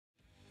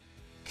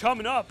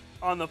Coming up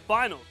on the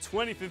final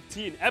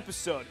 2015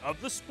 episode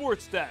of the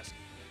Sports Desk,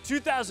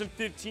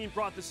 2015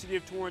 brought the City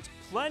of Torrance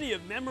plenty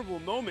of memorable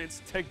moments.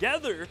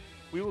 Together,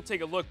 we will take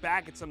a look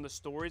back at some of the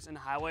stories and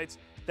highlights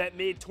that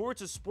made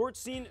Torrance's sports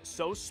scene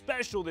so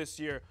special this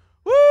year.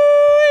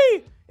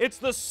 Woo! It's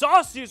the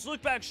sauciest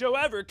look-back show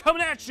ever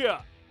coming at you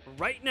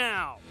right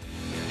now.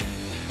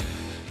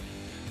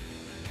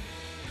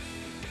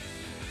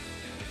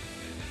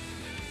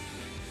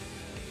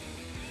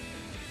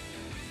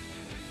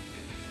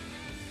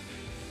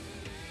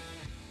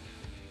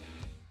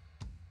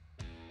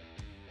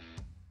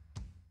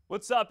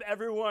 What's up,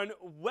 everyone?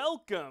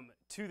 Welcome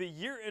to the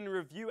Year in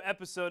Review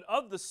episode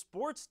of the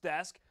Sports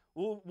Desk,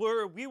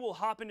 where we will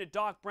hop into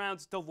Doc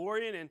Brown's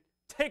DeLorean and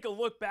take a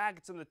look back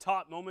at some of the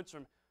top moments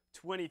from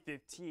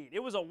 2015. It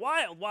was a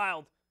wild,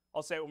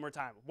 I'll say it one more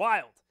time,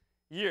 wild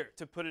year,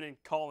 to put it in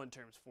Collin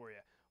terms for you.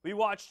 We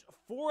watched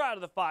 4 out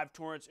of the 5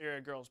 Torrance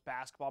area girls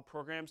basketball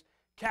programs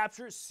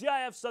capture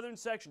CIF Southern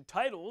Section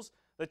titles.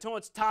 The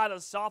Torrance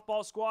Tigers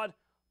softball squad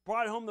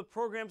brought home the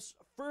program's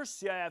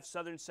first CIF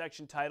Southern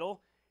Section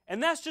title.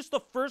 And that's just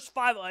the first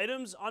 5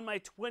 items on my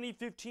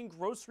 2015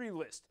 grocery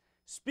list.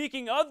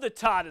 Speaking of the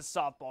Tigers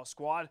softball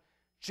squad,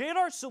 Jade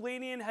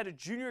Arslanian had a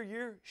junior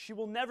year she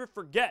will never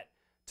forget.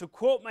 To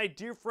quote my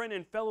dear friend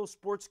and fellow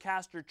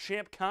sportscaster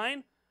Champ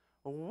Kine,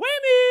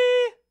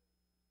 "Whammy!"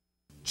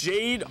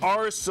 Jade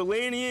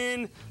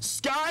Arslanian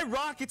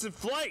skyrockets in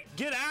flight.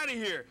 Get out of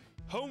here.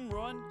 Home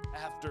run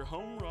after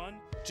home run.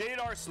 Jade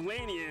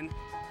Arslanian,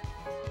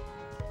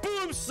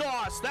 boom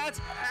sauce.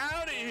 That's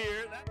out of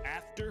here.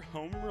 After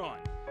home run.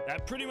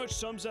 That pretty much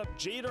sums up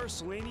Jade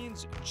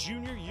Arslanian's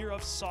junior year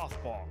of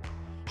softball.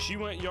 She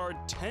went yard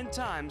 10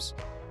 times,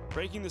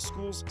 breaking the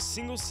school's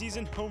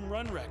single-season home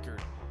run record,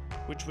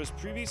 which was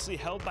previously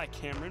held by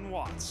Cameron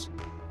Watts.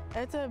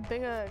 It's a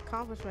big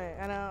accomplishment.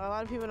 I know a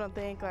lot of people don't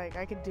think like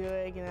I could do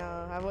it. You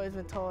know, I've always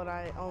been told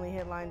I only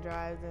hit line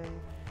drives,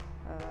 and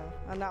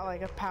I'm not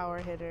like a power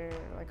hitter,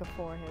 like a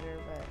 4 hitter.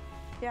 But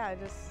yeah, I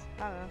don't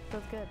know,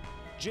 feels good.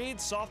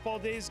 Jade's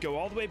softball days go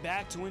all the way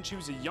back to when she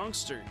was a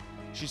youngster.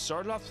 She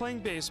started off playing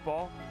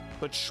baseball,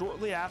 but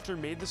shortly after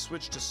made the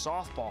switch to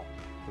softball,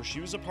 where she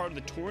was a part of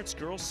the Torrance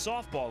Girls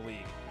Softball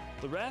League.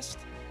 The rest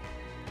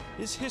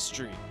is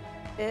history.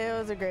 It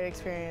was a great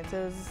experience.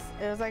 It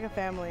was like a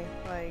family.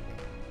 Like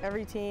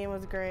every team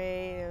was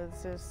great. It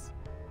was just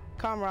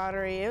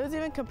camaraderie. It was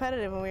even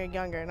competitive when we were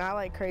younger. Not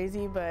like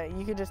crazy, but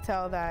you could just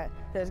tell that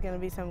there's going to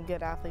be some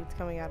good athletes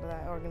coming out of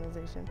that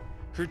organization.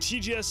 Her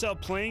TGSL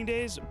playing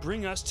days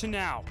bring us to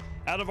now.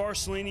 Out of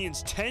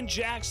Arslanian's 10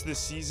 jacks this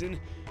season,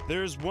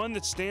 there's one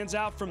that stands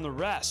out from the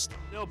rest.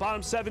 No,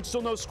 bottom 7,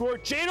 still no score.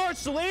 Jade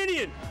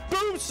Arslanian,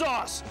 boom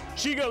sauce.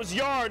 She goes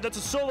yard. That's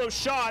a solo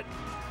shot.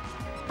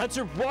 That's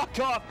her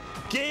walk-off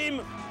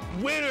game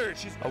winner.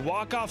 She's a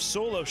walk-off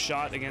solo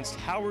shot against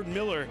Howard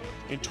Miller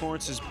in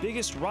Torrance's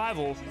biggest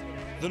rival,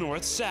 the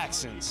North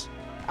Saxons.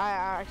 I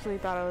actually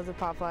thought it was a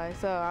pop fly,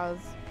 so I was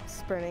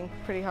sprinting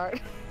pretty hard.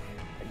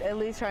 At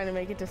least trying to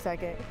make it to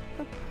second.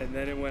 And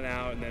then it went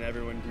out, and then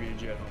everyone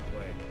greeted you at home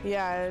plate.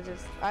 Yeah,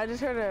 I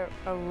just heard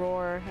a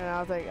roar, and I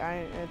was like,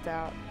 it's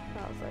out.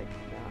 I was like,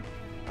 no.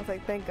 I was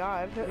like, thank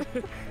God.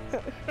 It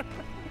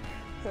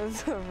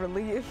was a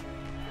relief.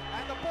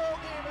 And the ball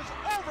game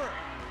is over.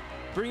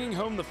 Bringing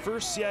home the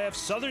first CIF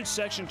Southern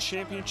Section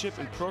Championship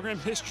in program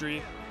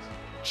history,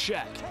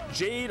 check.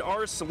 Jade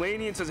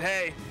Arslanian says,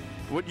 hey,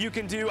 what you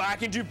can do, I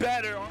can do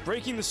better.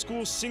 Breaking the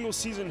school's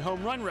single-season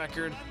home run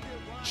record,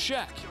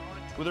 check.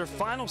 With her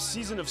final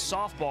season of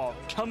softball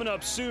coming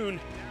up soon,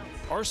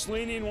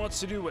 Arslanian wants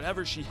to do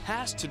whatever she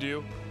has to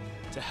do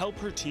to help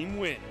her team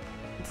win.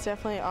 It's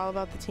definitely all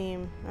about the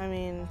team. I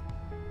mean,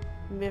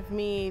 if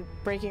me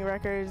breaking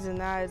records and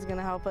that is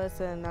gonna help us,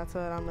 then that's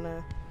what I'm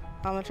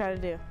gonna try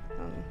to do.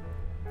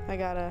 I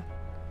gotta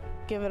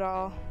give it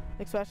all,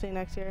 especially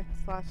next year.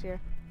 It's last year.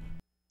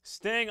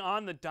 Staying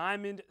on the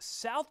diamond,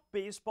 South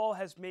Baseball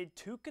has made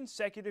 2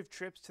 consecutive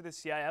trips to the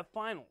CIF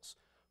Finals.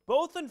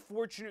 Both,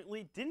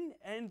 unfortunately, didn't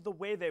end the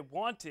way they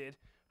wanted,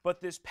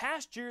 but this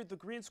past year, the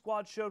Green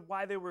Squad showed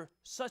why they were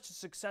such a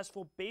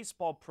successful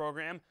baseball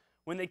program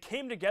when they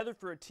came together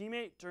for a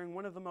teammate during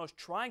one of the most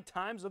trying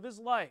times of his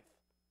life.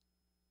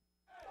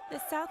 The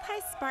South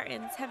High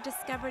Spartans have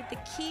discovered the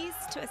keys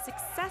to a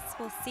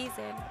successful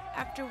season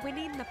after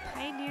winning the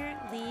Pioneer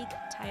League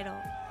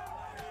title.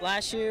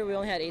 Last year, we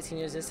only had 18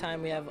 years. This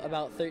time, we have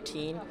about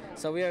 13,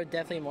 so we are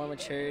definitely more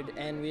matured,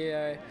 and we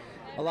are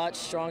a lot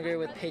stronger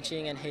with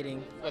pitching and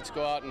hitting. Let's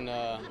go out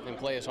and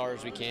play as hard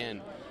as we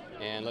can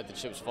and let the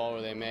chips fall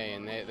where they may.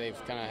 And they've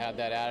kind of had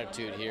that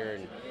attitude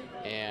here,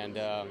 and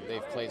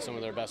they've played some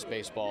of their best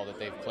baseball that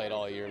they've played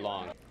all year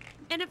long.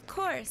 And of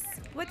course,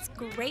 what's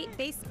great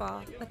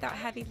baseball without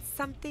having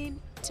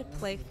something to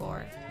play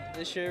for?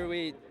 This year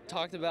we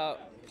talked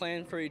about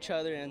playing for each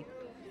other, and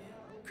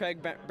Craig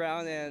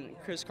Brown and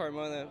Chris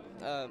Carmona,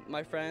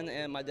 my friend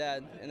and my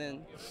dad, and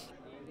then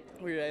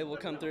we were able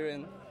to come through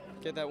and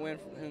get that win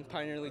in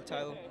Pioneer League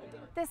title.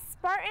 The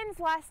Spartans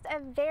lost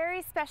a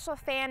very special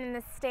fan in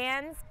the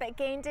stands, but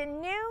gained a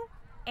new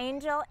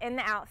angel in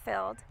the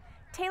outfield.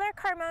 Taylor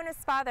Carmona's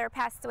father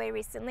passed away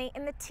recently,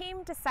 and the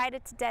team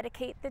decided to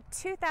dedicate the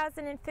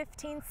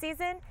 2015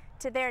 season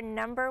to their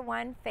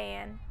 #1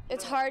 fan.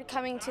 It's hard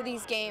coming to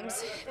these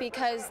games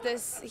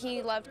because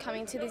he loved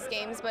coming to these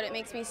games, but it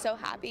makes me so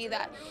happy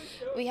that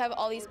we have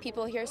all these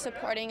people here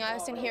supporting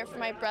us and here for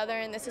my brother,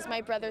 and this is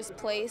my brother's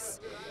place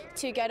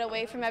to get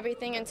away from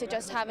everything and to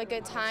just have a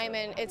good time.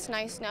 And it's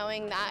nice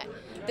knowing that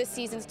this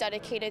season's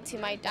dedicated to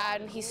my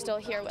dad and he's still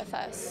here with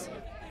us.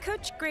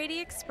 Coach Grady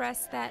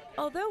expressed that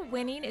although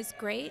winning is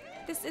great,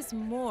 this is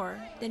more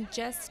than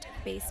just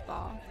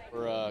baseball.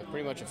 We're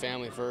pretty much a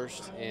family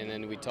first, and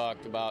then we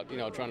talked about,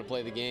 trying to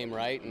play the game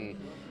right, and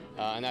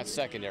that's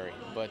secondary.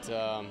 But,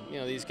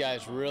 these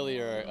guys really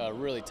are a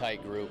really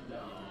tight group,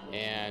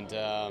 and,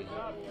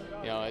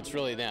 it's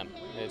really them.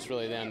 It's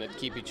really them that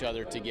keep each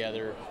other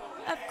together.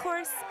 Of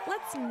course,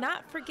 let's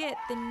not forget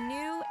the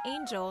new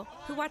angel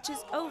who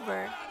watches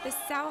over the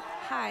South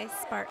High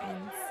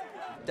Spartans.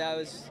 Dad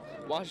was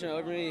watching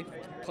over me,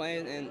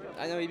 playing, and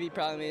I know he'd be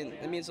proud of me, and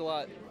it means a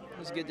lot. It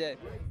was a good day.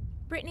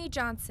 Brittani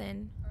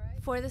Johnson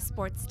for the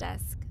Sports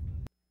Desk.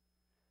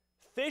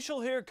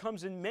 Facial hair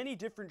comes in many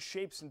different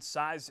shapes and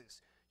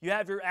sizes. You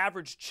have your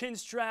average chin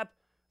strap,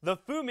 the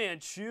Fu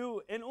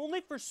Manchu, and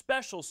only for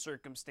special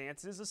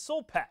circumstances, a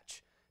soul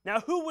patch.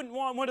 Now, who wouldn't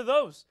want one of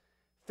those?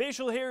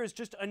 Facial hair is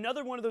just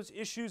another one of those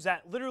issues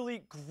that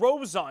literally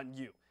grows on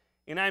you.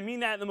 And I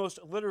mean that in the most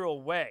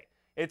literal way.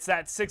 It's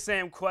that 6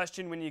 a.m.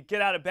 question when you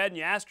get out of bed and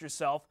you ask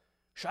yourself,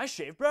 should I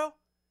shave, bro?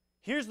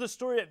 Here's the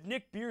story of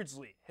Nick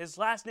Beardsley. His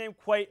last name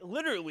quite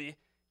literally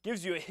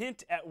gives you a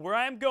hint at where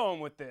I'm going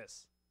with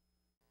this.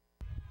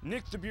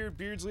 Nick the Beard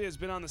Beardsley has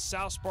been on the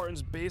South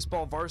Spartans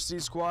baseball varsity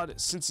squad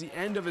since the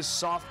end of his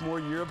sophomore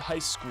year of high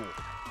school.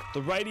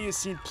 The righty has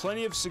seen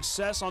plenty of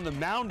success on the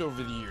mound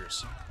over the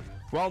years.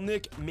 While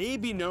Nick may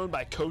be known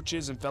by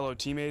coaches and fellow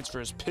teammates for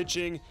his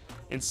pitching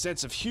and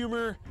sense of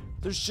humor,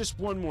 there's just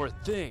one more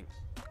thing.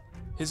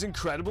 His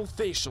incredible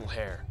facial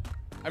hair.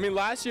 I mean,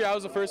 last year I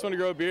was the first one to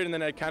grow a beard, and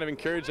then I kind of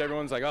encouraged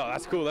everyone's like, oh,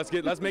 that's cool,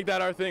 let's make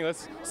that our thing.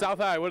 South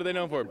High, what are they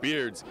known for?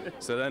 Beards.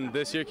 So then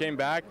this year came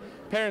back.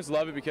 Parents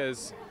love it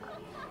because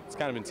it's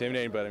kind of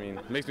intimidating, but I mean,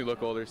 it makes me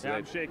look older. So yeah,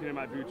 I'm shaking in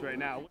my boots right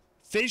now.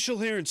 Facial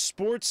hair in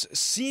sports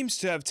seems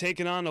to have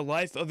taken on a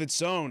life of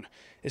its own,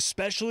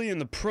 especially in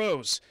the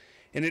pros,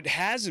 and it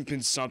hasn't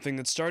been something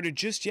that started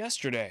just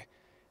yesterday.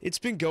 It's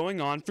been going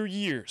on for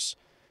years.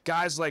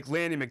 Guys like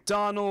Lanny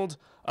McDonald,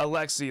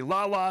 Alexi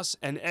Lalas,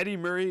 and Eddie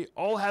Murray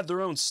all have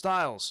their own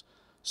styles,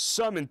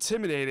 some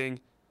intimidating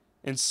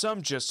and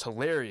some just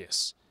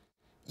hilarious.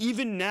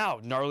 Even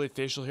now, gnarly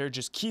facial hair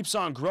just keeps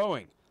on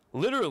growing,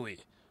 literally.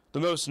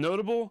 The most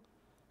notable,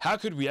 how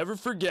could we ever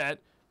forget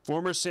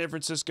former San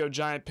Francisco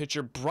Giant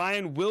pitcher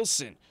Brian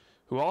Wilson,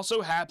 who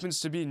also happens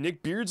to be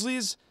Nick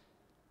Beardsley's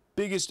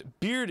biggest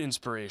beard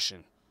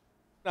inspiration.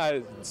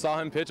 I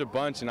saw him pitch a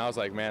bunch, and I was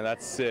like, man,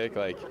 that's sick.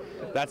 Like,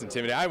 that's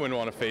intimidating. I wouldn't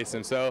want to face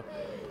him. So,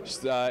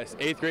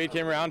 8th grade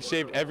came around,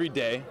 shaved every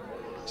day,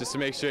 just to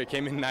make sure it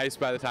came in nice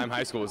by the time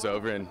high school was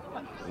over, and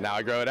now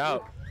I grow it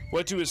out.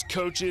 What do his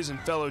coaches and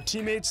fellow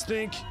teammates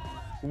think?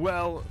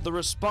 Well, the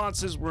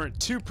responses weren't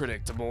too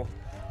predictable.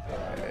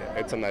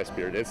 It's a nice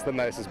beard. It's the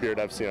nicest beard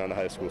I've seen on a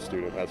high school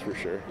student, that's for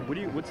sure.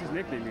 What's his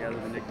nickname? You guys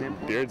have a nickname?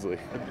 Beardsley.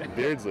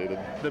 Beardsley.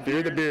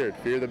 Fear the beard.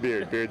 Fear the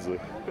beard. Beardsley.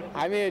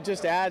 I mean, it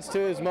just adds to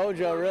his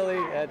mojo, really.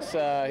 It's,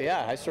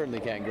 yeah, I certainly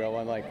can't grow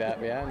one like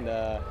that, man.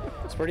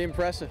 It's pretty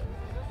impressive.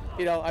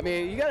 You know, I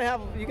mean, you gotta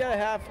have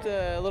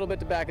a little bit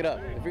to back it up.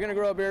 If you're gonna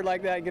grow a beard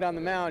like that and get on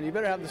the mound, you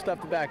better have the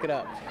stuff to back it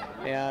up,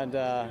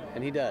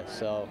 and he does.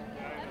 So,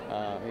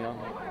 you know.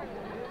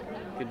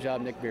 Good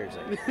job, Nick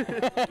Beardsley.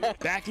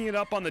 Backing it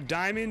up on the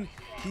diamond,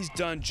 he's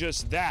done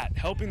just that,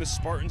 helping the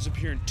Spartans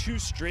appear in 2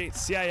 straight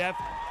CIF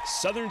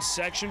Southern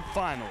Section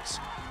finals.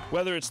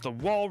 Whether it's the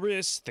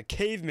Walrus, the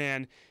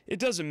Caveman, it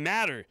doesn't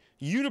matter.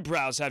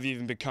 Unibrows have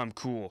even become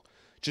cool.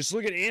 Just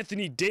look at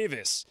Anthony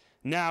Davis.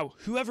 Now,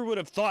 whoever would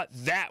have thought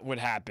that would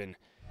happen?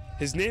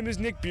 His name is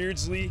Nick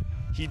Beardsley.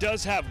 He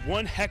does have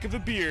one heck of a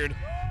beard.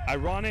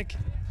 Ironic,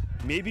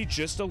 maybe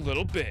just a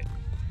little bit.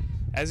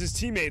 As his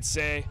teammates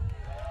say,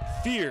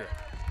 fear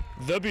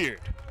the beard.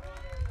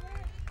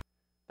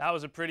 That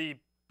was a pretty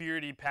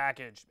beardy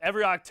package.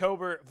 Every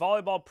October,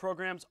 volleyball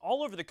programs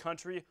all over the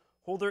country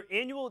hold their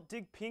annual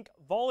Dig Pink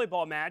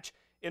volleyball match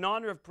in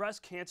honor of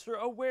Breast Cancer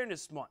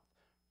Awareness Month.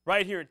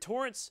 Right here in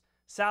Torrance,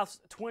 South's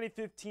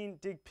 2015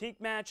 Dig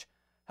Pink match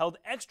held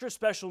extra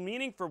special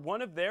meaning for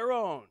one of their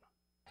own.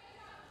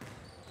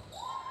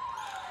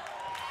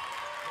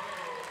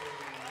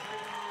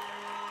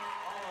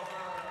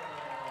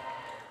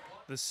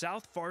 The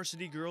South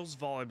Varsity Girls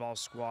Volleyball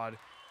Squad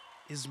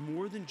is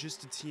more than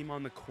just a team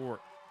on the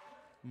court.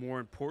 More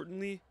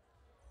importantly,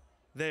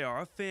 they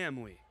are a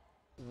family.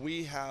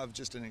 We have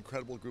just an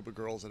incredible group of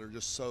girls that are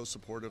just so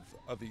supportive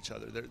of each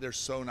other. They're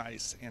so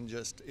nice, and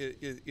just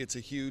it's a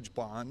huge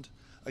bond.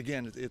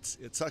 Again,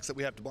 it sucks that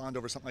we have to bond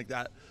over something like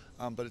that,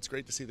 but it's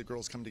great to see the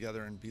girls come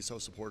together and be so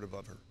supportive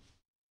of her.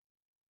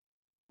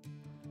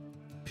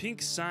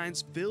 Pink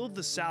signs filled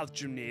the South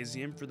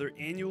Gymnasium for their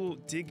annual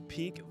Dig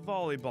Pink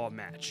volleyball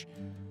match.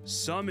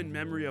 some in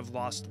memory of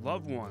lost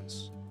loved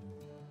ones,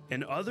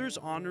 and others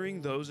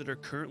honoring those that are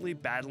currently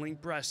battling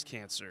breast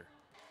cancer.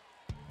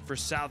 For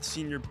South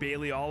senior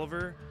Bailey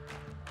Oliver,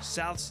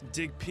 South's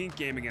Dig Pink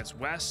game against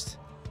West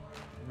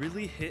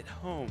really hit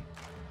home.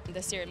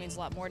 This year it means a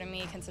lot more to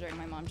me considering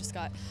my mom just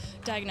got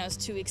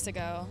diagnosed 2 weeks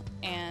ago,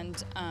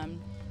 and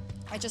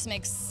it just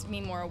makes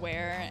me more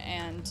aware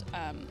and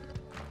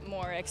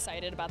more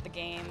excited about the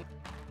game.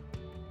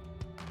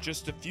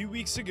 Just a few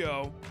weeks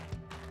ago,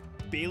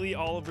 Bailey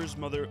Oliver's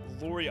mother,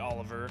 Lori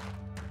Oliver,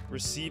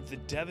 received the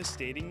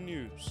devastating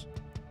news.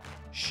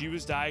 She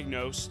was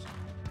diagnosed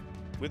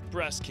with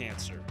breast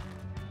cancer.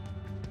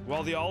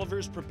 While the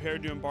Olivers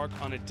prepared to embark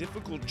on a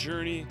difficult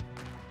journey,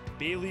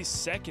 Bailey's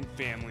second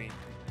family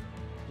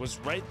was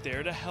right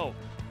there to help.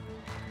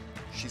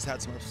 She's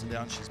had some ups and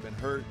downs. She's been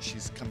hurt.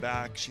 She's come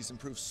back. She's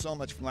improved so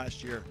much from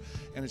last year.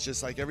 And it's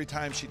just like every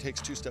time she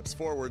takes 2 steps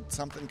forward,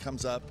 something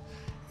comes up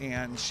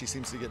and she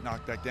seems to get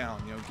knocked back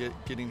down, you know,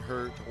 getting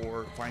hurt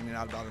or finding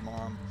out about her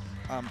mom.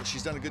 But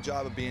she's done a good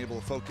job of being able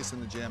to focus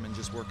in the gym and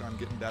just work on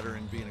getting better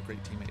and being a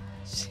great teammate.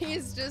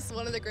 She's just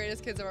one of the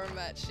greatest kids I've ever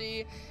met.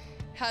 She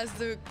has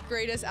the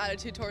greatest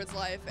attitude towards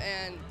life,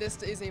 and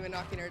this isn't even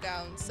knocking her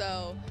down.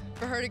 So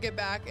for her to get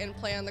back and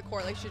play on the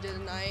court like she did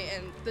tonight,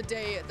 and the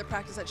day at the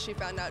practice that she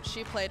found out,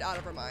 she played out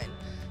of her mind.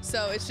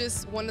 So it's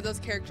just one of those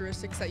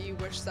characteristics that you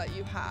wish that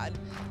you had,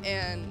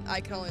 and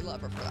I can only love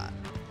her for that.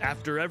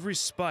 After every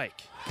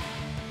spike,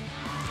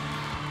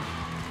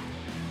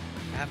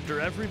 after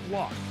every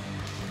block,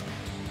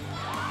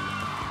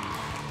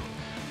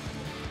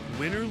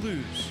 win or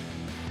lose,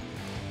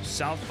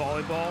 South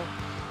Volleyball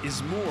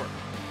is more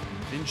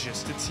than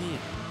just a team.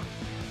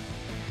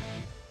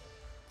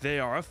 They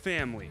are a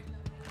family.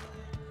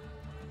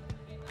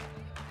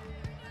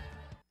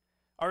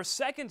 Our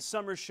second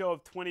summer show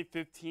of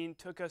 2015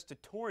 took us to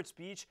Torrance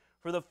Beach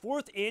for the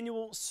 4th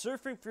annual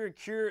Surfing for a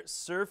Cure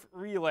Surf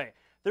Relay.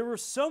 There were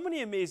so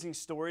many amazing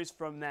stories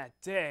from that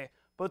day,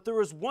 but there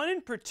was one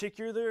in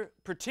particular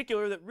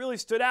that really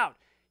stood out.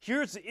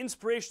 Here's the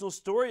inspirational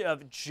story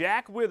of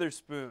Jack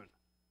Witherspoon.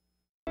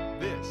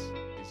 This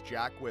is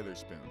Jack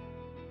Witherspoon.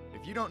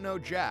 If you don't know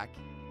Jack,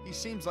 he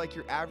seems like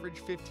your average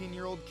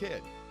 15-year-old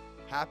kid,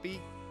 happy,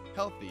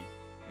 healthy,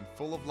 and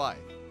full of life.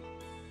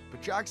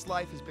 But Jack's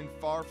life has been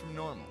far from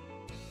normal.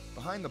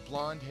 Behind the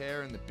blonde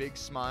hair and the big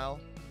smile,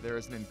 there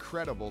is an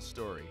incredible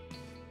story.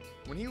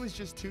 When he was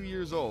just 2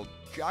 years old,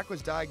 Jack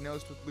was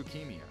diagnosed with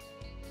leukemia.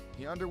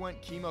 He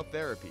underwent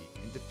chemotherapy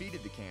and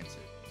defeated the cancer,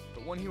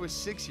 but when he was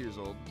 6 years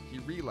old, he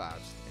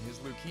relapsed and his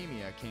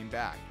leukemia came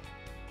back.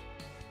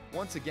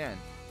 Once again,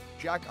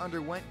 Jack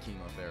underwent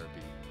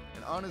chemotherapy,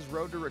 and on his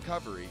road to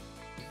recovery,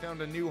 he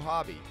found a new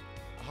hobby,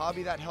 a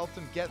hobby that helped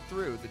him get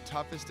through the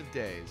toughest of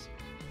days.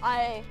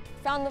 I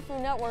found the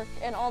Food Network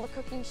and all the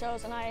cooking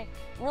shows, and I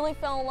really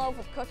fell in love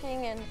with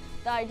cooking and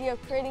the idea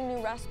of creating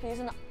new recipes.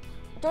 And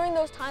during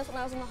those times when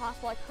I was in the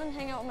hospital, I couldn't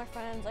hang out with my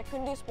friends, I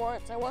couldn't do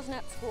sports, I wasn't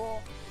at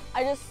school.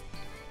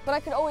 But I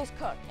could always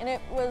cook, and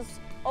it was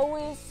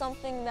always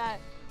something that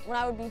when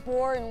I would be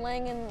bored and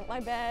laying in my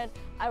bed,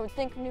 I would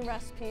think of new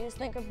recipes,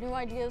 think of new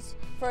ideas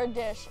for a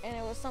dish, and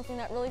it was something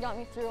that really got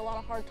me through a lot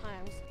of hard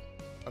times.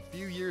 A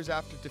few years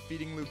after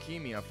defeating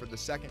leukemia for the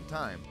second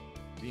time,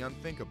 the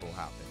unthinkable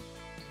happened.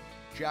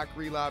 Jack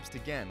relapsed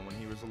again when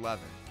he was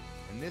 11,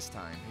 and this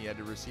time he had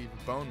to receive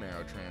a bone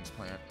marrow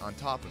transplant on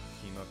top of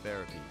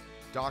chemotherapy.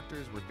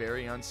 Doctors were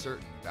very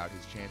uncertain about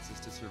his chances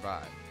to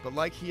survive, but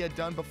like he had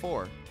done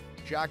before,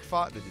 Jack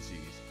fought the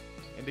disease,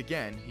 and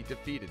again he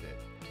defeated it.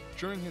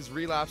 During his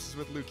relapses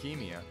with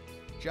leukemia,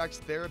 Jack's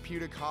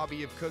therapeutic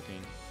hobby of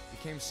cooking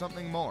became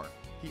something more.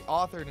 He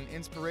authored an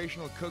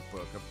inspirational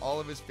cookbook of all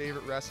of his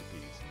favorite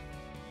recipes.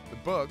 The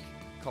book,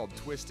 called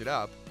Twist It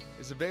Up,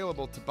 is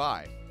available to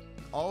buy.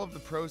 All of the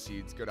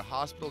proceeds go to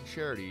hospital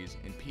charities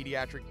and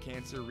pediatric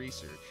cancer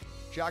research.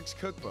 Jack's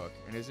cookbook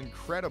and his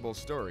incredible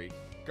story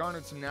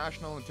garnered some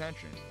national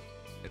attention.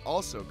 It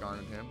also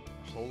garnered him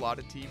a whole lot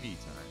of TV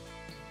time.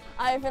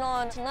 I've been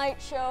on Tonight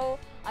Show,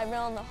 I've been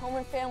on the Home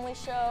and Family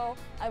Show,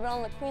 I've been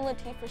on the Queen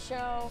Latifah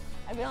Show,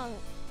 I've been on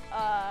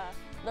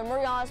the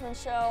Murray Osmond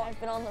Show, I've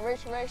been on the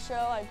Rachel Ray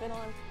Show, I've been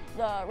on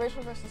the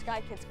Rachel vs.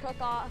 Guy Kids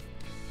Cook-Off,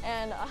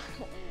 and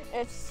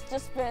it's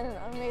just been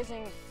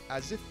amazing.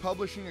 As if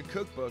publishing a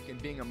cookbook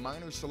and being a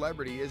minor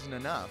celebrity isn't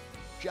enough,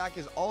 Jack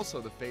is also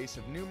the face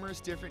of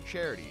numerous different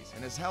charities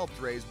and has helped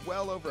raise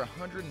well over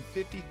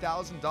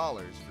 $150,000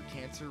 for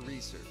cancer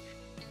research.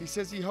 He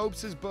says he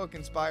hopes his book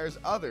inspires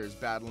others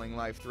battling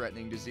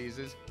life-threatening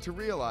diseases to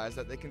realize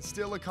that they can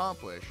still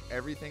accomplish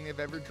everything they've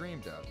ever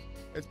dreamed of.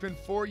 It's been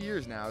 4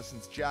 years now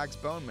since Jack's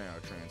bone marrow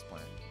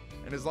transplant,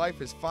 and his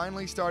life is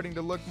finally starting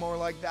to look more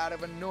like that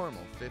of a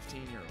normal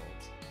 15-year-old.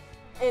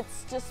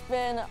 It's just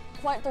been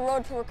quite the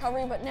road to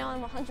recovery, but now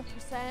I'm 100%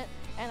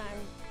 and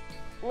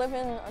I'm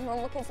living a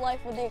normal kid's life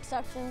with the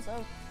exceptions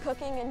of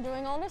cooking and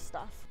doing all this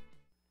stuff.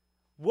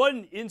 What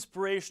an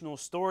inspirational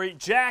story.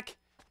 Jack,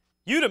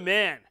 you the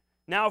man.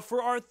 Now,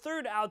 for our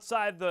third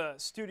outside the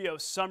studio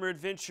summer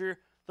adventure,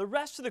 the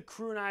rest of the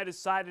crew and I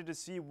decided to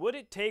see what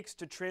it takes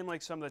to train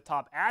like some of the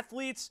top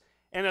athletes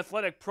and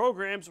athletic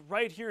programs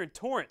right here in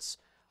Torrance.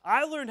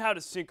 I learned how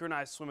to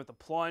synchronize swim with the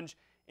plunge,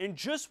 and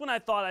just when I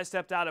thought I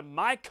stepped out of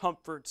my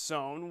comfort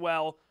zone,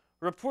 well,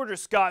 reporter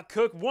Scott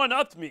Cook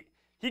one-upped me.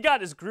 He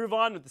got his groove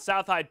on with the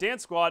South High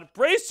Dance Squad.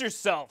 Brace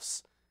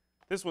yourselves!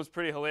 This one's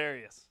pretty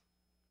hilarious.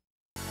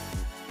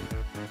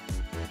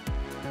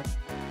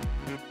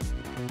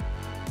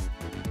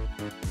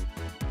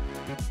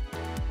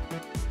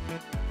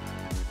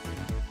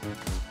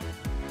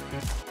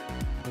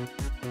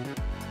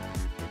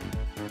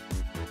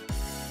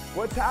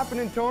 What's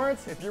happening,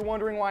 Torrance? If you're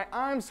wondering why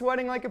I'm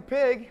sweating like a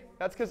pig,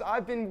 that's because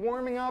I've been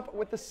warming up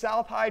with the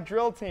South High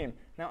drill team.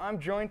 Now, I'm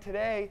joined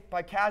today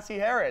by Cassie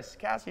Harris.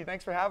 Cassie,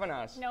 thanks for having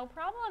us. No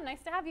problem.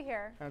 Nice to have you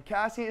here. Now,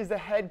 Cassie is the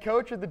head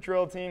coach of the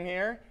drill team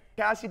here.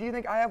 Cassie, do you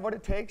think I have what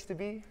it takes to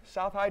be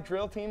South High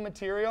drill team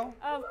material?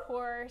 Of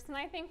course, and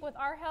I think with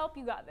our help,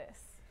 you got this.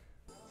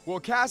 Well,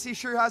 Cassie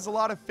sure has a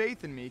lot of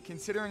faith in me,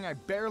 considering I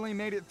barely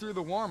made it through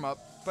the warm-up.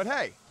 But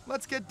hey,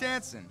 let's get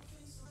dancing.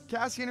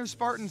 Cassie and her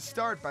Spartans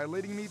start by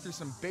leading me through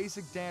some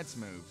basic dance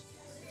moves.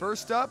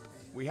 First up,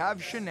 we have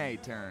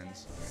Shanae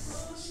turns.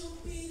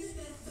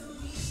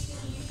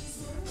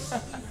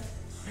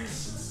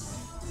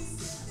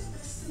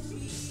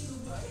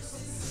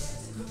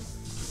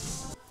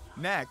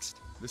 Next,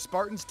 the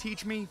Spartans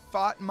teach me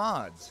Fat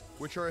Mods,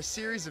 which are a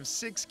series of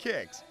 6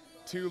 kicks,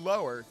 2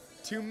 lower,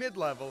 2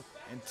 mid-level,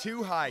 and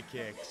 2 high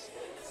kicks.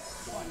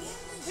 1, 2,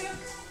 3,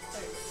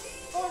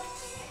 4,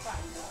 5,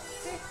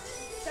 6,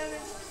 7,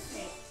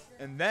 8.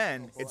 And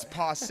then it's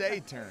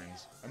passe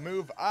turns, a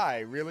move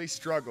I really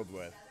struggled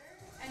with.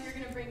 And you're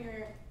going to bring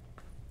your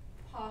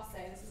passe.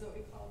 This is what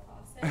we call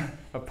passe.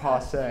 A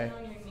passe.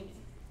 On your knee.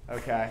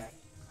 Okay.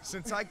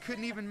 Since I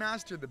couldn't even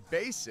master the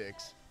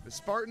basics, the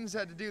Spartans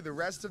had to do the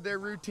rest of their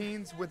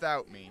routines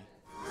without me.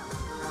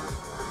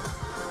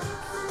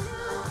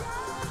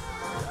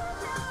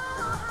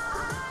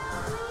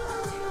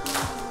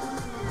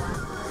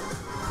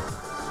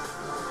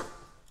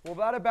 Well,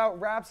 that about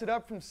wraps it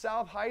up from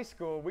South High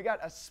School. We got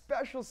a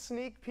special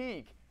sneak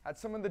peek at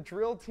some of the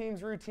drill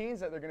team's routines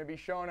that they're going to be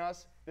showing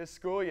us this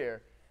school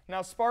year.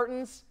 Now,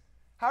 Spartans,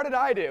 how did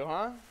I do,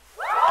 huh?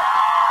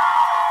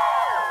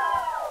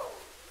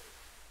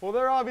 Well,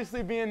 they're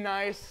obviously being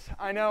nice.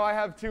 I know I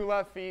have 2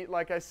 left feet,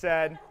 like I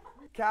said.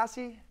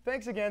 Cassie,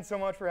 thanks again so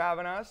much for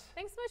having us.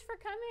 Thanks so much for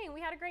coming. We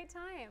had a great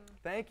time.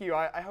 Thank you.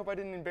 I hope I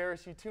didn't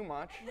embarrass you too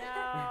much.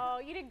 No,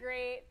 you did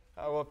great.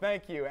 Oh, well,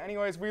 thank you.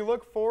 Anyways, we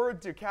look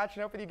forward to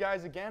catching up with you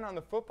guys again on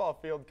the football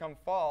field come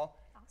fall.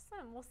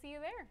 Awesome. We'll see you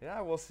there. Yeah,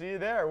 we'll see you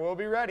there. We'll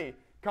be ready.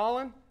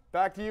 Colin,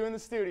 back to you in the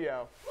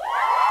studio.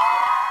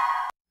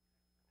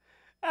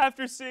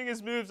 After seeing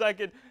his moves, I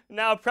can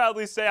now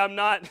proudly say I'm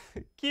not,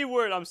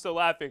 keyword, I'm still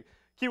laughing,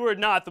 keyword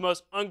not the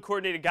most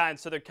uncoordinated guy in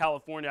Southern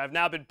California. I've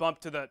now been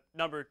bumped to the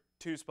number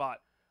 2 spot.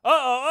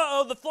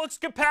 The flux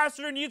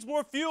capacitor needs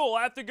more fuel.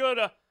 I have to go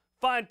to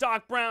find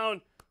Doc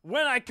Brown.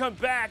 When I come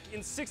back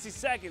in 60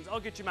 seconds, I'll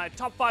get you my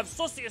top 5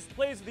 SAUCIEST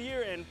plays of the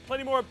year and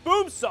plenty more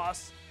boom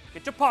sauce.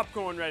 Get your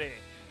popcorn ready.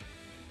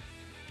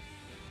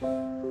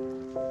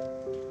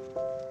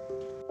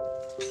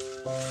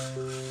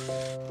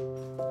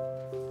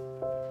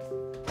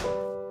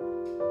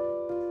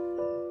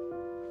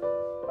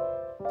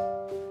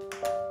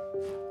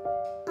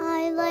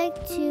 I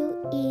like to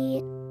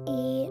eat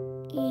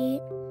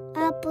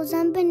apples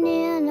and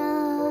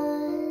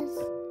bananas.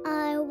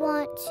 I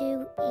want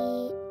to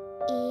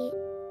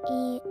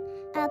eat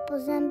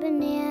apples and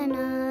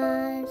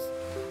bananas.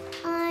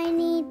 I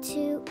need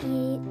to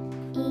eat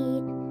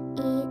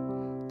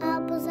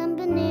apples and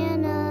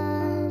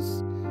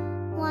bananas.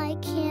 Why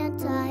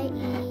can't I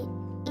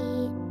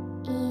eat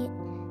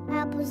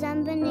apples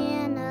and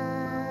bananas?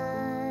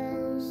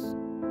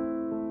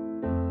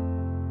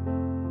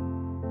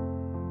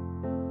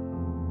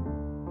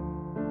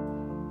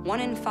 One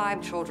in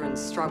 5 children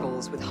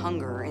struggles with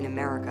hunger in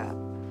America.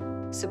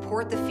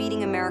 Support the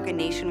Feeding America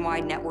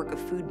nationwide network of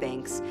food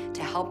banks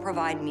to help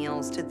provide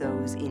meals to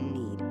those in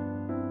need.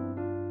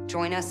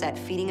 Join us at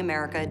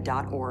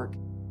feedingamerica.org.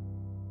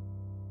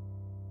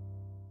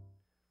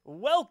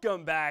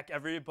 Welcome back,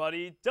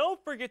 everybody.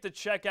 Don't forget to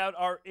check out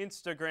our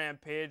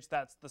Instagram page.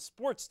 That's the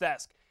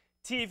SportsDesk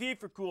TV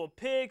for cool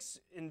pics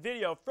and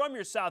video from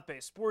your South Bay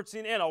sports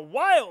scene and a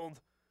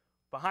wild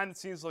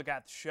behind-the-scenes look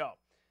at the show.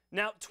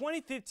 Now,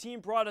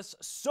 2015 brought us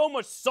so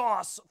much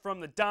sauce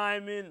from the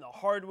diamond, the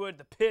hardwood,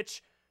 the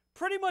pitch,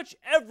 pretty much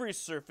every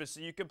surface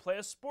that you could play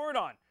a sport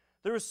on.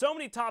 There were so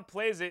many top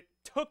plays, it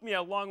took me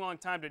a long, long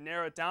time to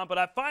narrow it down, but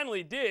I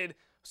finally did.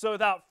 So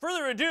without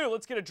further ado,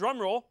 let's get a drum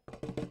roll.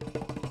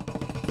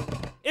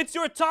 It's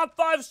your top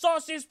 5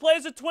 SAUCIEST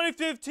plays of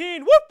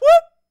 2015. Whoop,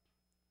 whoop!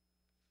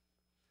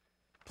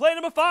 Play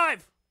number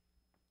 5.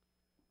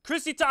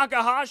 Chrissy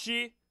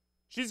Takahashi.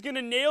 She's going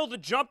to nail the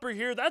jumper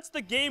here. That's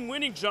the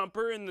game-winning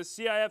jumper in the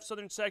CIF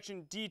Southern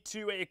Section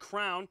D2A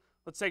crown.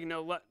 Let's take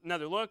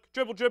another look.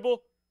 Dribble,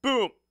 dribble,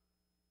 boom.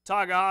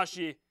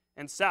 Takahashi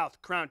and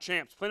South crown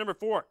champs. Play number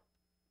 4.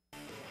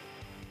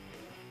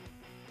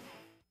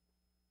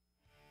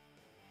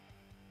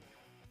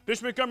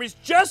 Bishop Montgomery's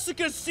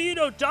Jessica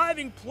Cito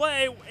diving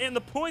play, and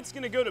the point's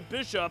going to go to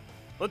Bishop.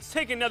 Let's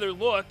take another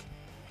look.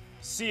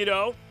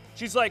 Cito,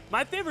 she's like,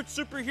 my favorite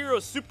superhero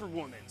is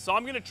Superwoman, so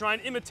I'm going to try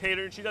and imitate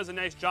her, and she does a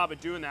nice job at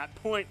doing that.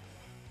 Point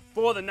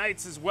for the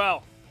Knights as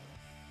well.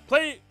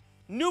 Play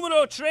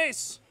numero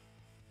tres.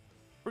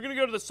 We're going to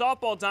go to the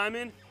softball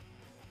diamond.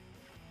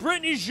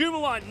 Brittani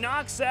Jumelon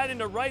knocks that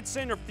into right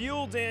center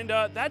field, and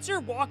that's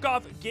your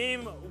walk-off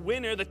game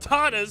winner. The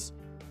Tatas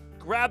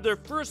grab their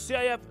first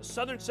CIF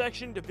Southern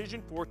Section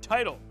Division IV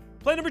title.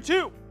 Play number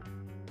 2.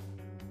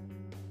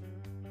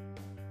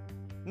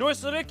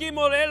 Noisarique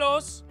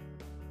Morelos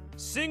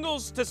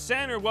singles to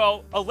center,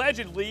 well,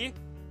 allegedly,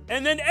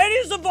 and then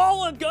Eddie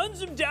Zavala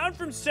guns him down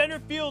from center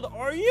field.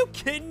 Are you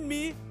kidding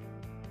me?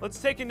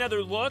 Let's take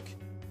another look.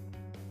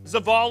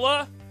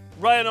 Zavala,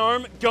 right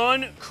arm,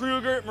 gun,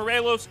 Kruger,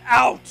 Morelos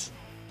out.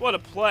 What a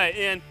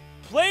play. And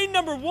play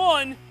number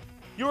 1,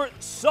 your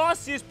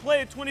sauciest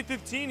play of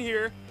 2015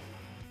 here.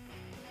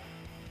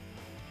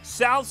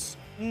 South's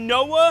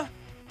Noah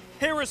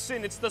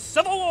Harrison. It's the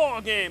Civil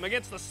War game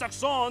against the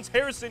Saxons.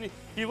 Harrison,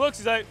 he looks,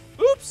 he's like,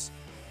 oops.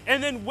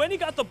 And then when he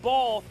got the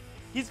ball,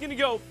 he's going to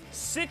go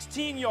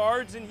 16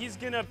 yards, and he's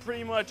going to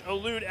pretty much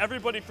elude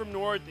everybody from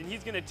north, and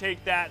he's going to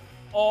take that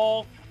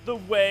all the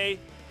way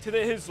to the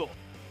Hizzle.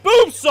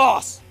 Boom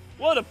sauce!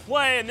 What a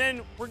play, and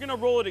then we're going to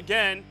roll it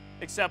again,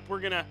 except we're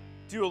going to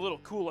do a little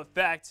cool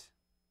effect.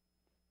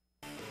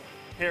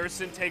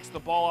 Harrison takes the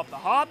ball off the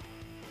hop,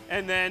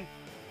 and then,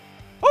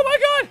 oh my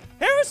God,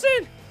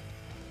 Harrison!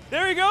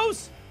 There he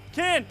goes.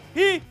 Can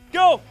he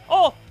go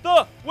all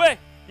the way?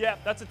 Yeah,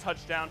 that's a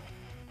touchdown.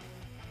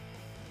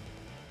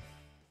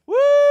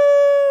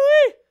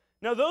 Woo-wee!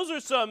 Now, those are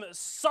some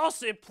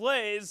saucy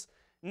plays.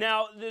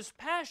 Now, this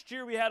past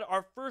year, we had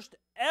our first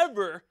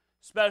ever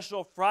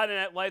special Friday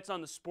Night Lights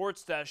on the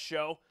Sports Desk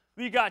show.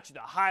 We got you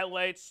the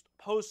highlights,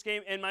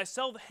 post-game, and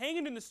myself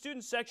hanging in the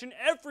student section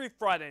every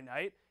Friday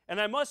night. And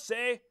I must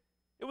say,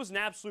 it was an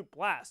absolute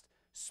blast.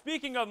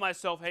 Speaking of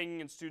myself hanging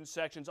in student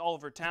sections all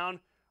over town,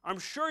 I'm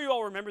sure you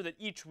all remember that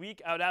each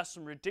week I would ask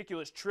some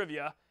ridiculous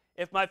trivia.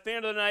 If my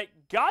fan of the night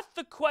got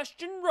the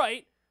question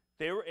right,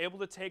 they were able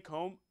to take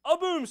home a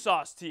Boom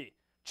Sauce tee.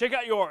 Check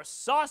out your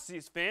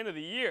Sauciest Fan of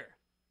the Year.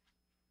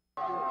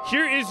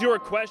 Here is your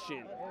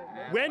question.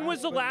 When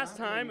was the last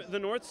time the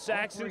North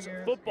Saxons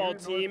football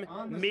team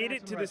made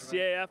it to the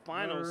CIF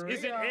Finals?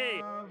 Is it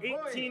A,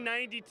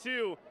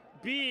 1892,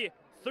 B,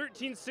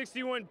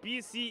 1361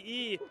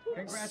 BCE,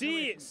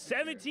 C,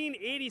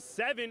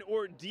 1787,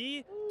 or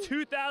D,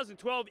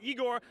 2012?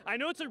 Igor, I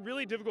know it's a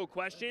really difficult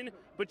question,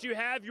 but you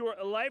have your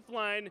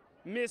lifeline,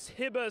 Miss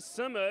Hiba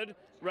Samad,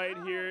 right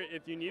here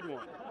if you need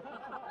one.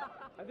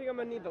 I think I'm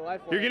going to need the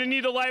lifeline. You're going to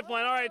need the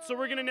lifeline. All right, so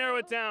we're going to narrow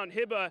it down.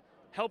 Hiba,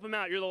 help him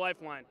out. You're the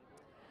lifeline.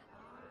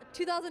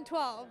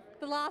 2012,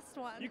 the last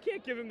one. You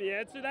can't give him the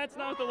answer. That's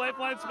not what the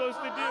lifeline's supposed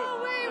to do.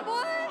 Oh, wait,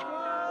 what?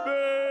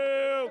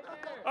 Boo!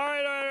 All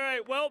right.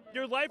 Well,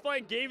 your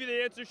lifeline gave you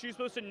the answer. She's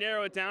supposed to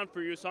narrow it down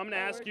for you, so I'm going to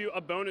ask you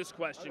a bonus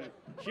question.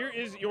 Here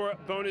is your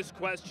bonus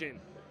question.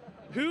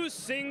 Who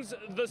sings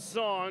the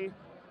song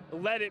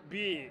Let It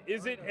Be?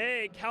 Is it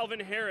A, Calvin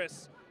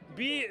Harris,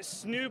 B,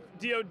 Snoop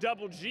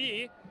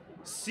D-O-double-G,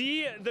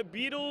 C, the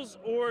Beatles,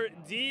 or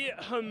D,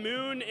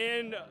 Hamoon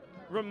and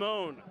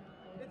Ramone?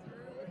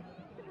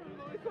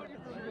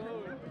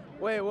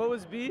 Wait, what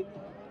was B?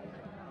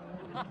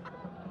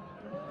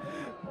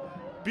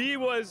 B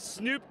was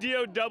Snoop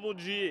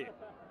D-O-double-G.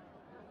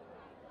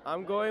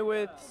 I'm going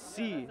with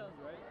C.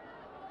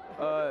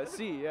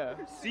 C, yeah.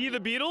 C, the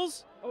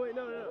Beatles? Oh, wait,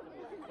 no.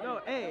 No,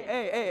 A.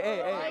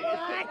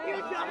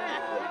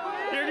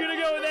 You're going to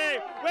go with A.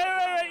 Wait.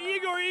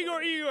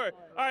 Igor.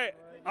 All right,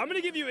 I'm going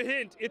to give you a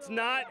hint. It's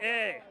not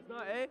A. It's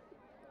not A?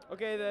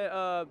 Okay, then,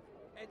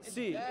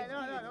 C.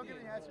 No, don't give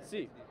me the answer.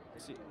 C.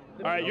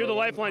 All right, you're the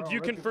lifeline. Do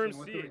you confirm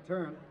C?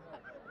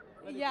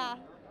 Yeah.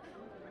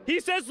 He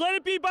says Let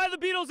It Be by the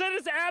Beatles. That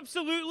is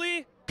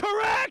absolutely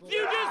correct.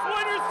 You just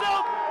won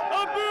yourself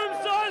a Boom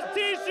Sauce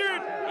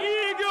t-shirt.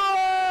 Igor!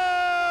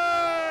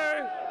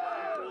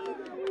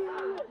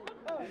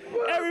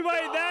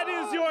 Everybody, that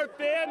is your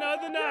fan of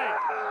the night.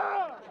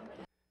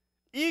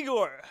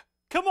 Igor,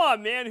 come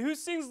on, man. Who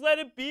sings Let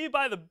It Be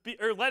by the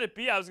Let It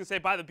Be, I was going to say,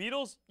 by the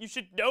Beatles? You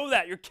should know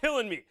that. You're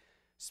killing me.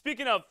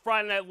 Speaking of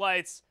Friday Night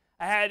Lights,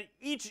 I had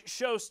each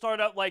show start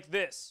out like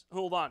this.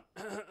 Hold on.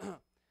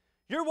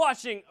 You're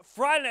watching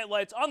Friday Night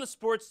Lights on the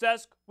Sports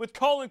Desk with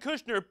Collin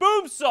Kushner.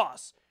 Boom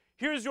Sauce!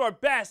 Here's your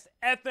best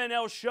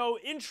FNL show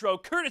intro,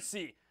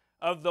 courtesy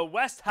of the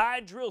West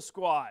High Drill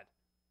Squad.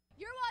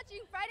 You're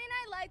watching Friday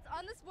Night Lights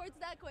on the Sports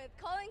Deck with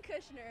Collin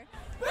Kushner.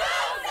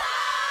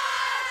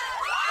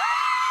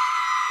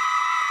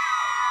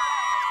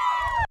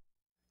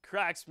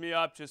 Cracks me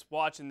up just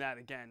watching that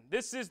again.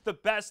 This is the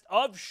best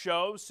of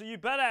show, so you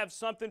better have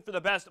something for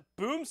the best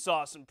Boom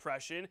Sauce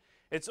impression.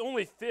 It's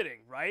only fitting,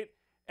 right?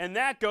 And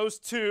that goes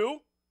to,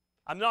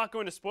 I'm not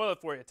going to spoil it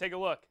for you. Take a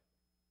look.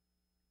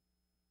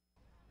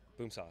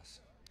 Boom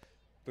Sauce.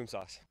 Boom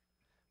Sauce.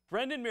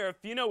 Brendan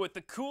Marafino with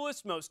the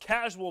coolest, most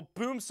casual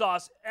Boom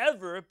Sauce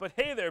ever. But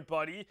hey there,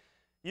 buddy.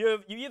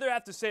 You either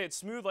have to say it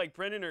smooth like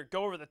Brendan or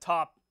go over the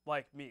top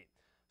like me.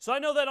 So I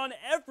know that on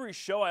every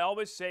show I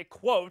always say,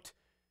 quote,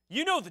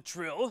 "You know the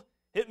drill.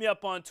 Hit me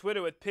up on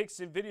Twitter with pics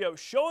and videos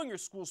showing your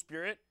school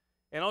spirit,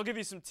 and I'll give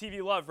you some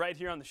TV love right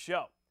here on the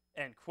show,"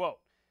 end quote.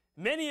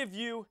 Many of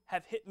you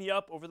have hit me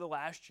up over the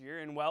last year,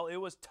 and while it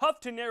was tough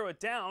to narrow it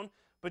down,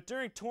 but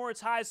during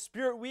Torrance High's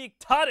Spirit Week,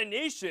 Tata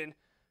Nation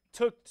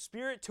took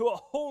spirit to a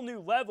whole new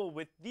level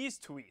with these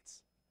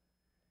tweets.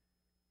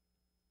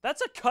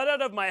 That's a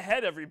cutout of my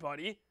head,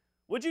 everybody.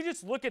 Would you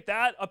just look at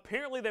that?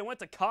 Apparently they went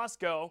to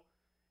Costco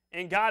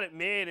and got it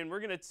made, and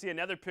we're going to see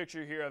another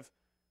picture here of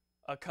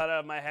a cutout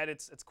of my head.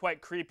 It's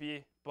quite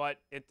creepy, but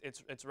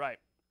it's right.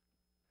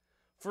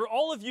 For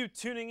all of you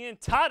tuning in,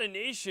 Tata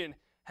Nation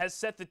has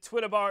set the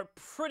Twitter bar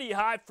pretty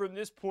high from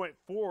this point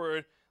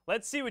forward.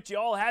 Let's see what you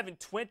all have in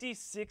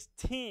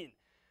 2016.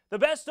 The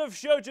best of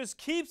show just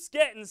keeps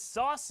getting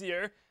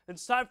saucier.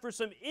 It's time for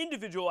some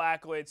individual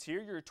accolades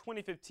here. Your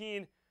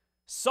 2015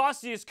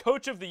 Sauciest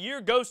Coach of the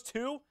Year goes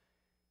to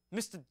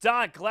Mr.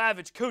 Don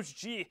Glavich. Coach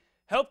G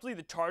helped lead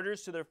the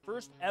Tartars to their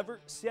first ever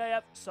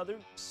CIF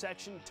Southern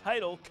Section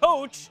title.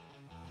 Coach,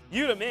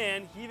 you the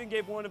man. He even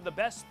gave one of the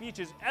best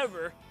speeches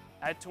ever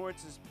at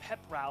Torrance's pep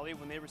rally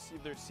when they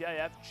received their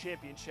CIF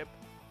championship.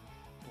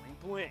 Bling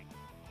bling.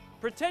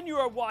 Pretend you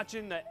are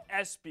watching the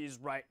ESPYs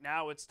right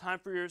now. It's time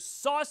for your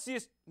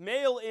sauciest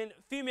male and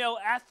female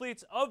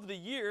athletes of the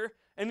year,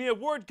 and the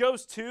award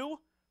goes to,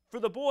 for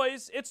the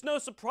boys, it's no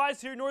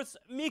surprise here, North's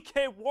Mike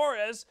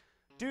Juarez.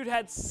 Dude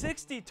had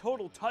 60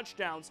 total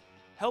touchdowns,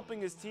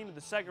 helping his team in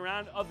the second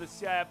round of the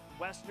CIF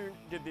Western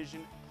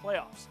Division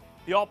playoffs.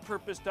 The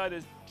all-purpose stud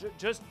has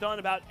just done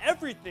about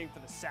everything for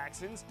the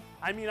Saxons.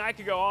 I mean, I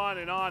could go on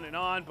and on and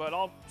on, but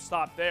I'll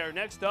stop there.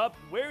 Next up,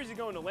 where is he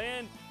going to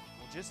land?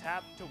 We'll just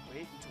have to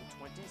wait until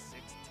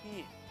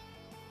 2016.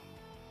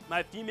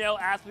 My female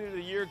athlete of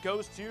the year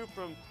goes to,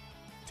 from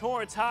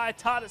Torrance High,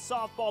 Tata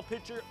softball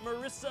pitcher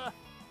Marissa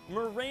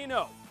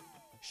Moreno.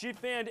 She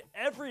fanned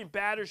every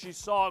batter she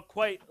saw,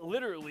 quite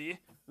literally.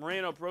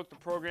 Moreno broke the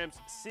program's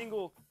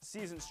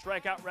single-season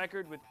strikeout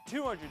record with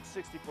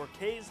 264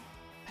 Ks,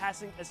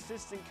 passing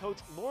assistant coach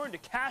Lauren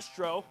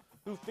DeCastro,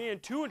 who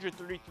fanned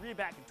 233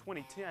 back in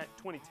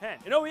 2010.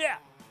 And oh yeah,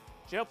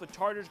 she helped the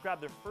Tartars grab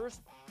their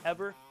first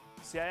ever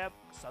CIF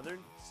Southern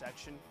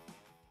Section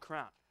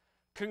crown.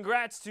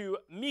 Congrats to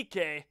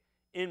Mike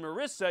and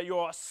Marissa,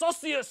 your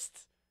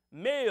sauciest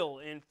male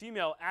and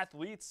female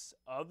athletes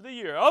of the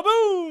year. A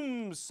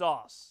boom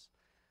sauce.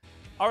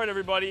 All right,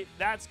 everybody,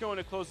 that's going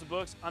to close the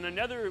books on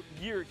another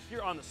year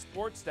here on the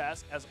Sports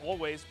Desk. As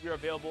always, we are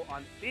available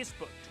on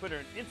Facebook, Twitter,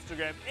 and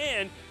Instagram.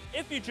 And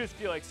if you just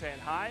feel like saying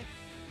hi,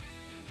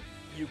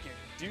 you can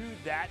do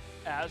that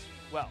as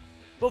well.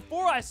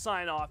 Before I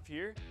sign off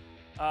here,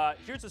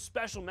 here's a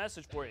special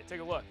message for you. Take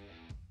a look.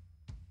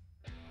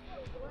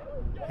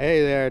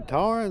 Hey there,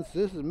 Torrance.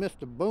 This is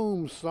Mr.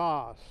 Boom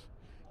Sauce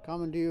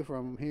coming to you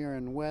from here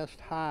in West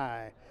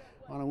High.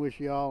 I want to wish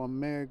you all a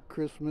Merry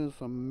Christmas,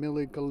 a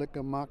Millie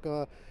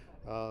Kalikamaka,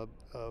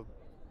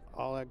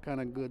 all that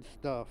kind of good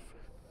stuff.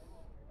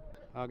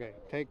 Okay,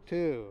 take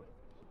two.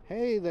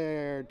 Hey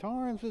there,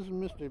 Torrance. This is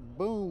Mr.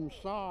 Boom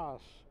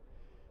Sauce.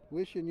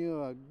 Wishing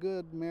you a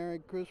good Merry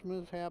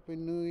Christmas, Happy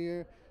New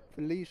Year,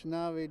 Feliz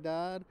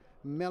Navidad,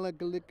 Millie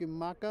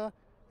Kalikamaka,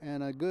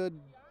 and a good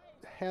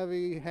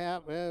heavy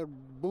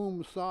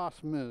boom sauce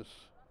miss.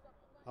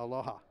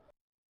 Aloha.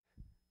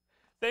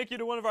 Thank you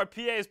to one of our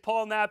PAs,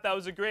 Paul Knapp. That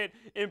was a great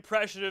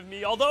impression of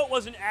me. Although it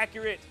wasn't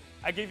accurate,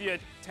 I give you a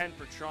 10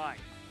 for trying.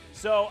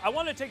 So I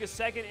want to take a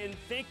second and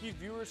thank you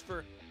viewers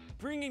for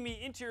bringing me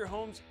into your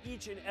homes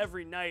each and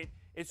every night.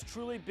 It's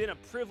truly been a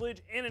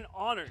privilege and an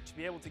honor to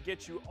be able to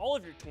get you all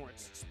of your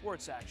Torrance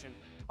sports action.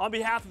 On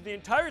behalf of the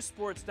entire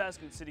Sports Desk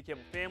and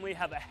CitiCABLE family,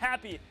 have a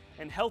happy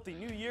and healthy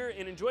new year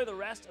and enjoy the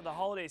rest of the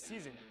holiday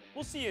season.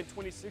 We'll see you in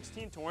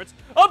 2016, Torrance.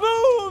 A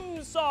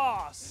boom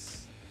sauce!